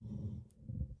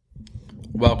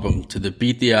Welcome to the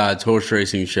Beat the Odds Horse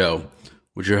Racing Show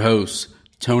with your host,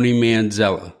 Tony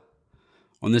Manzella.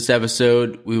 On this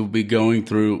episode, we will be going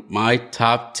through my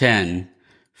top 10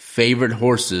 favorite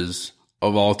horses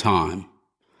of all time.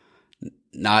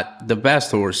 Not the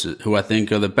best horses, who I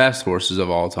think are the best horses of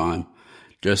all time.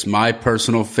 Just my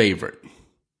personal favorite.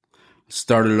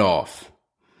 Start it off.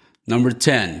 Number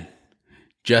 10,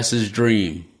 Jess's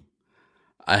Dream.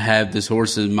 I have this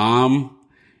horse's mom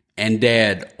and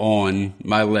dad on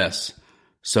my list,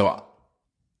 so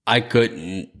I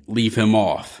couldn't leave him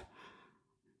off.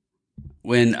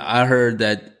 When I heard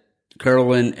that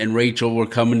Curlin and Rachel were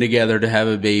coming together to have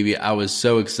a baby, I was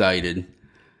so excited.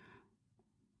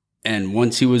 And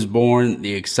once he was born,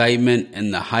 the excitement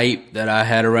and the hype that I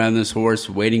had around this horse,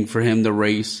 waiting for him to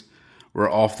race,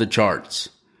 were off the charts.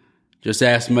 Just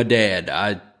ask my dad.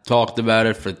 I talked about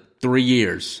it for 3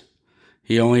 years.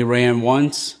 He only ran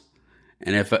once,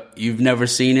 and if you've never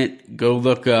seen it, go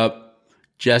look up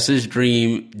Jess's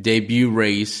Dream debut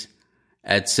race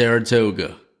at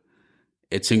Saratoga.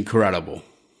 It's incredible.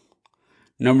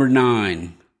 Number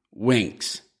 9,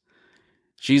 Winx.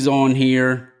 She's on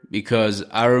here because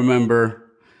I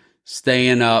remember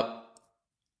staying up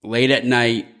late at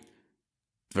night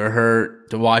for her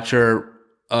to watch her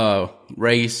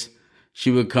race. She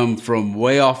would come from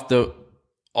way off the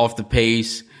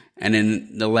pace, and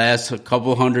in the last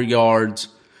couple hundred yards,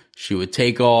 she would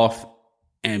take off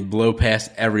and blow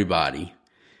past everybody.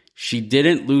 She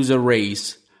didn't lose a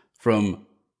race from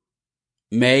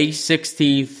May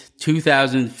 16th,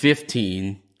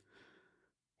 2015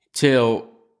 till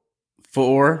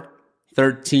April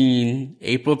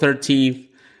 13th,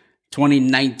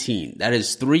 2019. That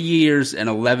is 3 years and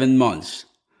 11 months.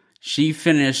 She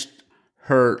finished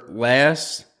her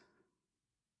last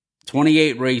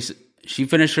 28 races. She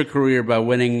finished her career by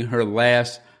winning her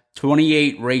last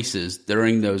 28 races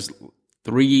during those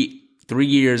three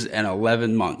years and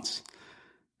 11 months.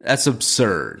 That's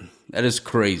absurd. That is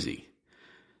crazy.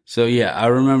 So yeah, I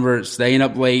remember staying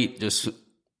up late, just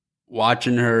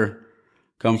watching her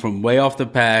come from way off the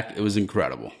pack. It was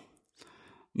incredible.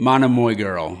 Monomoy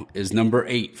Girl is number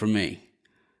 8 for me.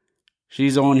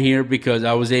 She's on here because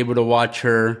I was able to watch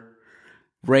her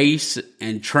race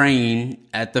and train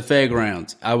at the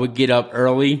fairgrounds. I would get up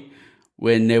early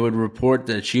when they would report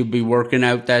that she would be working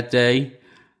out that day.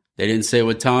 They didn't say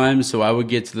what time, so I would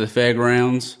get to the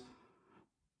fairgrounds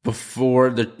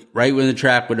right when the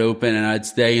track would open, and I'd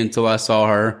stay until I saw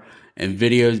her and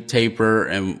videotape her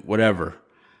and whatever.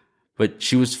 But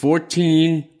she was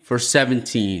 14 for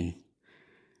 17.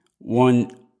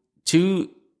 Won 2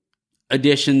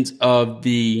 editions of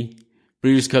the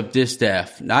Breeders' Cup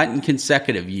Distaff, not in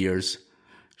consecutive years.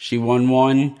 She won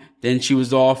one, then she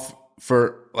was off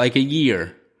for like a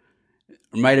year.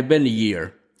 It might have been a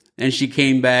year. Then she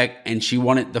came back and she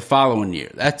won it the following year.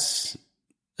 That's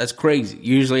crazy.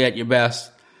 Usually at your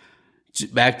best,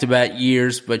 back-to-back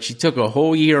years, but she took a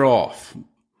whole year off,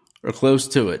 or close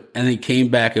to it, and then came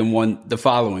back and won the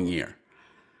following year.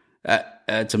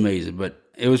 That's amazing. But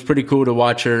it was pretty cool to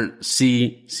watch her,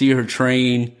 see her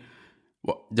train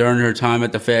during her time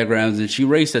at the fairgrounds, and she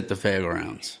raced at the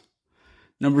fairgrounds.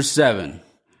 Number 7,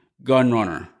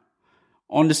 Gunrunner.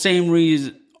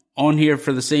 On here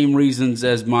for the same reasons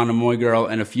as Monomoy Girl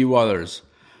and a few others.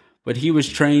 But he was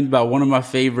trained by one of my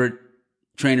favorite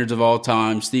trainers of all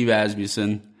time, Steve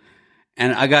Asmussen.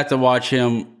 And I got to watch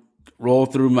him roll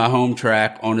through my home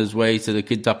track on his way to the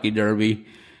Kentucky Derby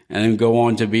and then go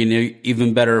on to be an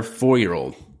even better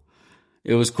 4-year-old.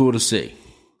 It was cool to see.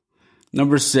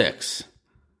 Number 6,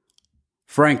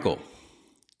 Frankel.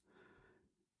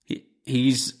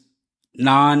 He's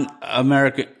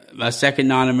non-American, my second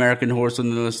non-American horse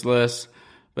on this list,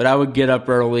 but I would get up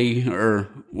early or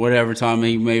whatever time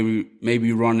he may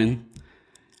be running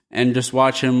and just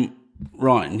watch him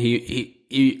run.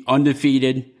 He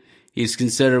undefeated. He's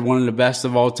considered one of the best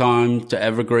of all time to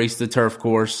ever grace the turf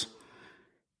course.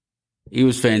 He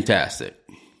was fantastic.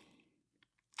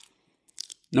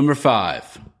 Number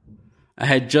 5, I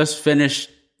had just finished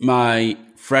my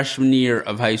freshman year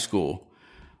of high school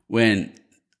when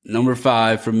number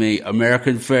 5 for me,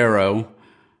 American Pharoah,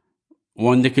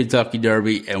 won the Kentucky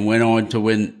Derby and went on to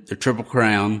win the Triple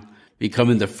Crown,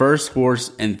 becoming the first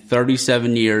horse in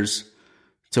 37 years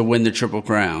to win the Triple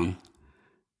Crown.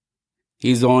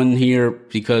 He's on here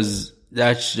because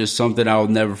that's just something I'll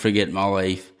never forget in my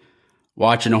life.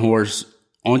 Watching a horse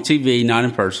on TV, not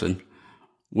in person,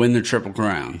 win the Triple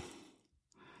Crown.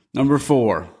 Number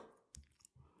 4,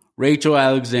 Rachel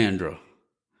Alexandra.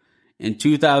 In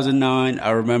 2009, I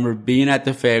remember being at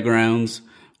the fairgrounds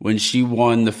when she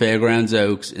won the Fairgrounds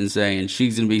Oaks and saying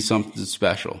she's going to be something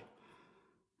special.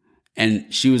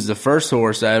 And she was the first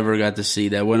horse I ever got to see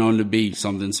that went on to be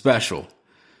something special.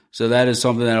 So that is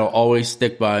something that'll always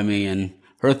stick by me. And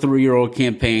her 3-year-old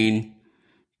campaign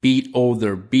beat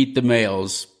older, beat the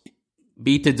males,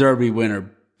 beat the Derby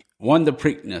winner, won the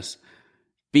Preakness,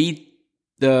 beat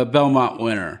the Belmont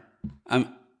winner.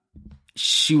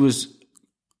 She was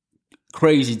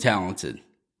crazy talented.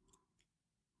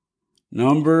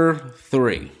 Number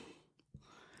 3,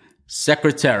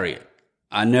 Secretariat.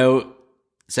 I know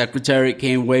Secretariat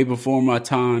came way before my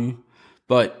time,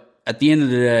 but at the end of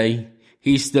the day,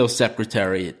 he's still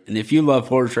Secretariat. And if you love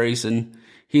horse racing,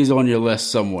 he's on your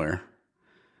list somewhere.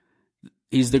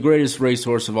 He's the greatest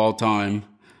racehorse of all time.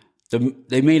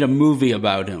 They made a movie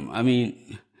about him.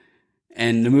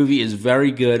 And the movie is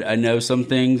very good. I know some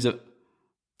things,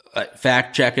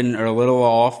 fact checking, are a little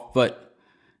off, but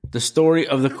the story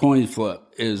of the coin flip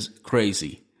is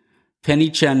crazy. Penny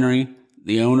Chenry,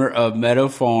 the owner of Meadow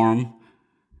Farm,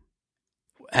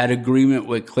 had agreement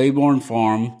with Claiborne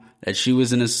Farm that she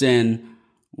was in a sin,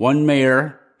 one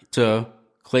mare to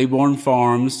Claiborne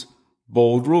Farm's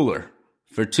Bold Ruler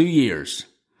for 2 years.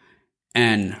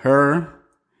 And her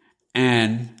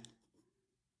and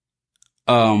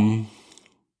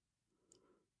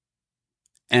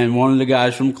one of the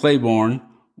guys from Claiborne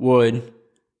would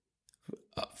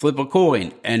flip a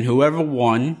coin, and whoever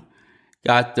won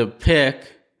got to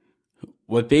pick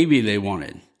what baby they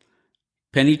wanted.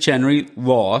 Penny Chenry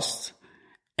lost,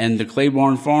 and the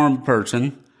Claiborne Farm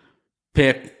person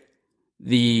picked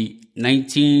the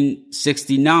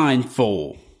 1969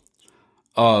 foal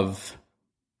of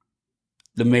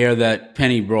the mare that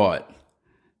Penny brought.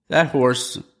 That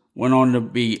horse went on to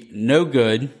be no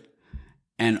good,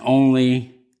 and I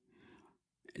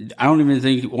don't even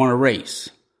think he won a race.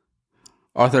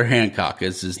 Arthur Hancock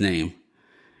is his name.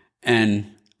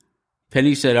 And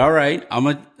Penny said, all right,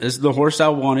 this is the horse I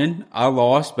wanted. I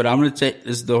lost, but I'm going to take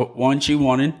this is the one she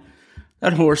wanted.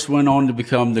 That horse went on to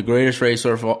become the greatest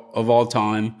racer of all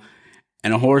time,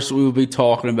 and a horse we will be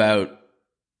talking about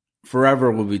forever.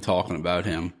 We'll be talking about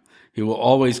him. He will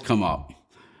always come up.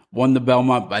 Won the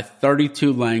Belmont by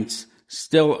 32 lengths,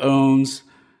 still owns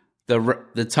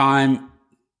the time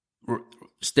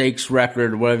stakes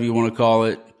record, whatever you want to call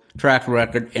it, track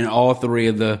record in all 3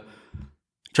 of the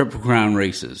Triple Crown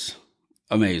races.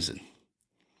 Amazing.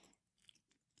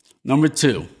 Number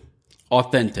 2,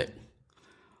 Authentic.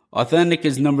 Authentic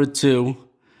is number 2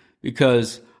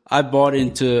 because I bought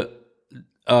into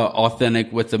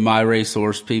Authentic with the My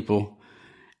Racehorse people,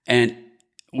 and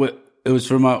it was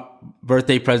for my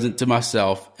birthday present to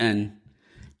myself. And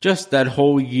just that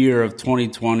whole year of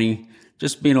 2020,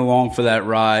 just being along for that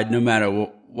ride, no matter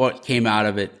what came out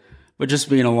of it, but just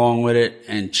being along with it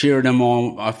and cheering them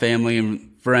on, my family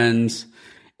and friends,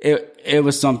 it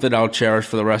was something I'll cherish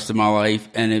for the rest of my life,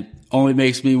 and it only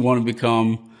makes me want to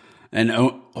become an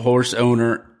horse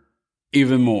owner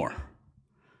even more.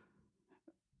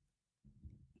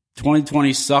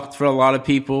 2020 sucked for a lot of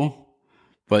people,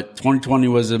 but 2020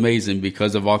 was amazing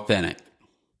because of Authentic.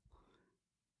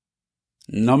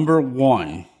 Number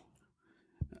 1,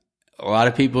 a lot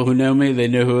of people who know me, they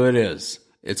know who it is.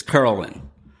 It's Curlin.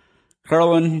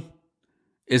 Curlin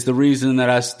is the reason that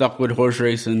I stuck with horse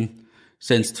racing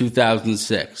since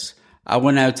 2006. I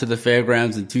went out to the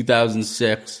fairgrounds in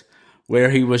 2006 where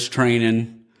he was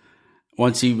training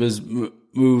once he was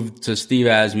moved to Steve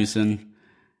Asmussen,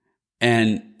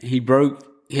 and he broke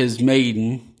his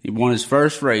maiden. He won his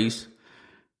first race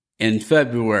in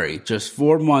February. Just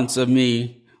 4 months of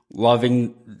me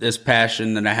loving this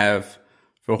passion that I have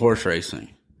for horse racing.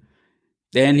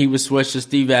 Then he was switched to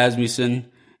Steve Asmussen,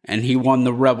 and he won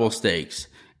the Rebel Stakes.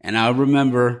 And I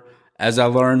remember, as I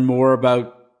learned more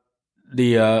about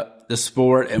the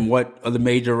sport and what are the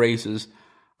major races,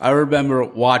 I remember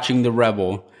watching the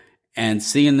Rebel and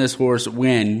seeing this horse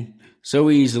win so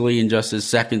easily in just his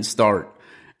second start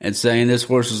and saying this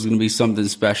horse is going to be something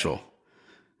special.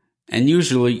 And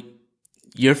usually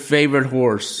your favorite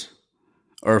horse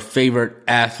or favorite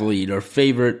athlete or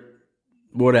favorite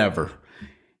whatever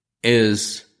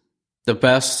is the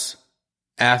best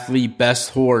athlete, best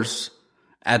horse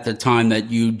at the time that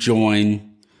you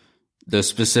join the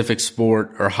specific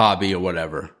sport or hobby or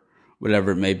whatever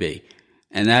it may be.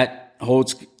 And that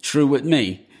holds true with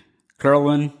me.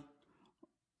 Curlin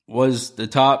was the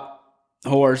top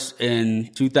horse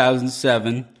in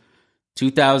 2007,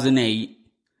 2008.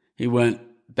 He went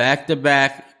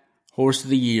back-to-back Horse of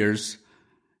the Years.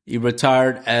 He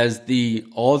retired as the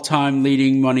all-time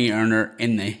leading money earner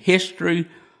in the history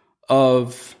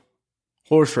of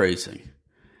horse racing.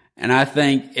 And I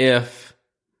think if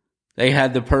they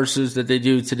had the purses that they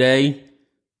do today,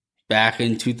 back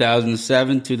in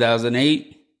 2007,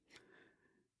 2008,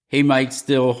 he might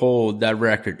still hold that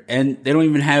record. And they don't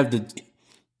even have they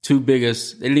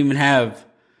didn't even have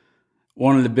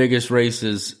one of the biggest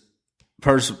races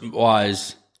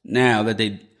person-wise now that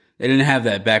they didn't have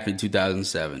that back in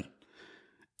 2007.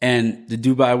 And the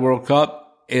Dubai World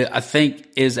Cup, I think,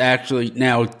 is actually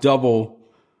now double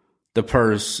the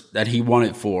purse that he won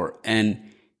it for.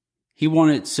 And he won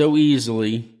it so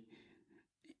easily.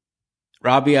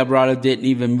 Robbie Albarado didn't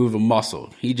even move a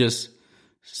muscle. He just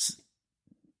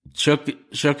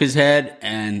shook his head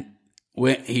and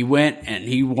he went and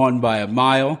he won by a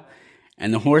mile.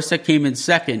 And the horse that came in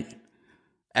second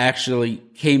actually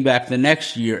came back the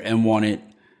next year and won it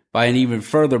by an even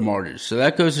further margin. So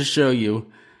that goes to show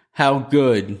you how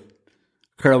good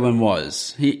Curlin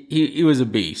was. He was a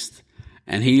beast.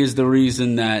 And he is the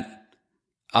reason that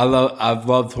I've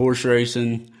loved horse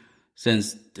racing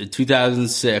since the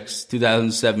 2006,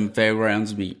 2007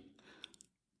 Fairgrounds meet.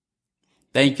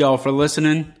 Thank y'all for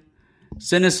listening.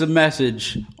 Send us a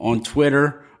message on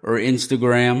Twitter or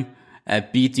Instagram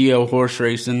at BTO Horse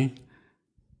Racing.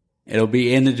 It'll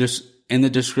be in the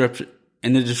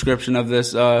description of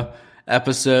this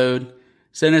episode.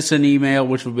 Send us an email,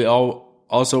 which will be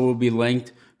also be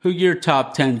linked. Who your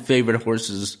top 10 favorite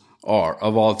horses are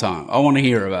of all time. I want to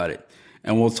hear about it,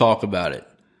 and we'll talk about it.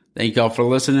 Thank y'all for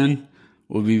listening.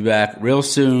 We'll be back real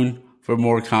soon for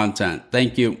more content.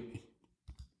 Thank you.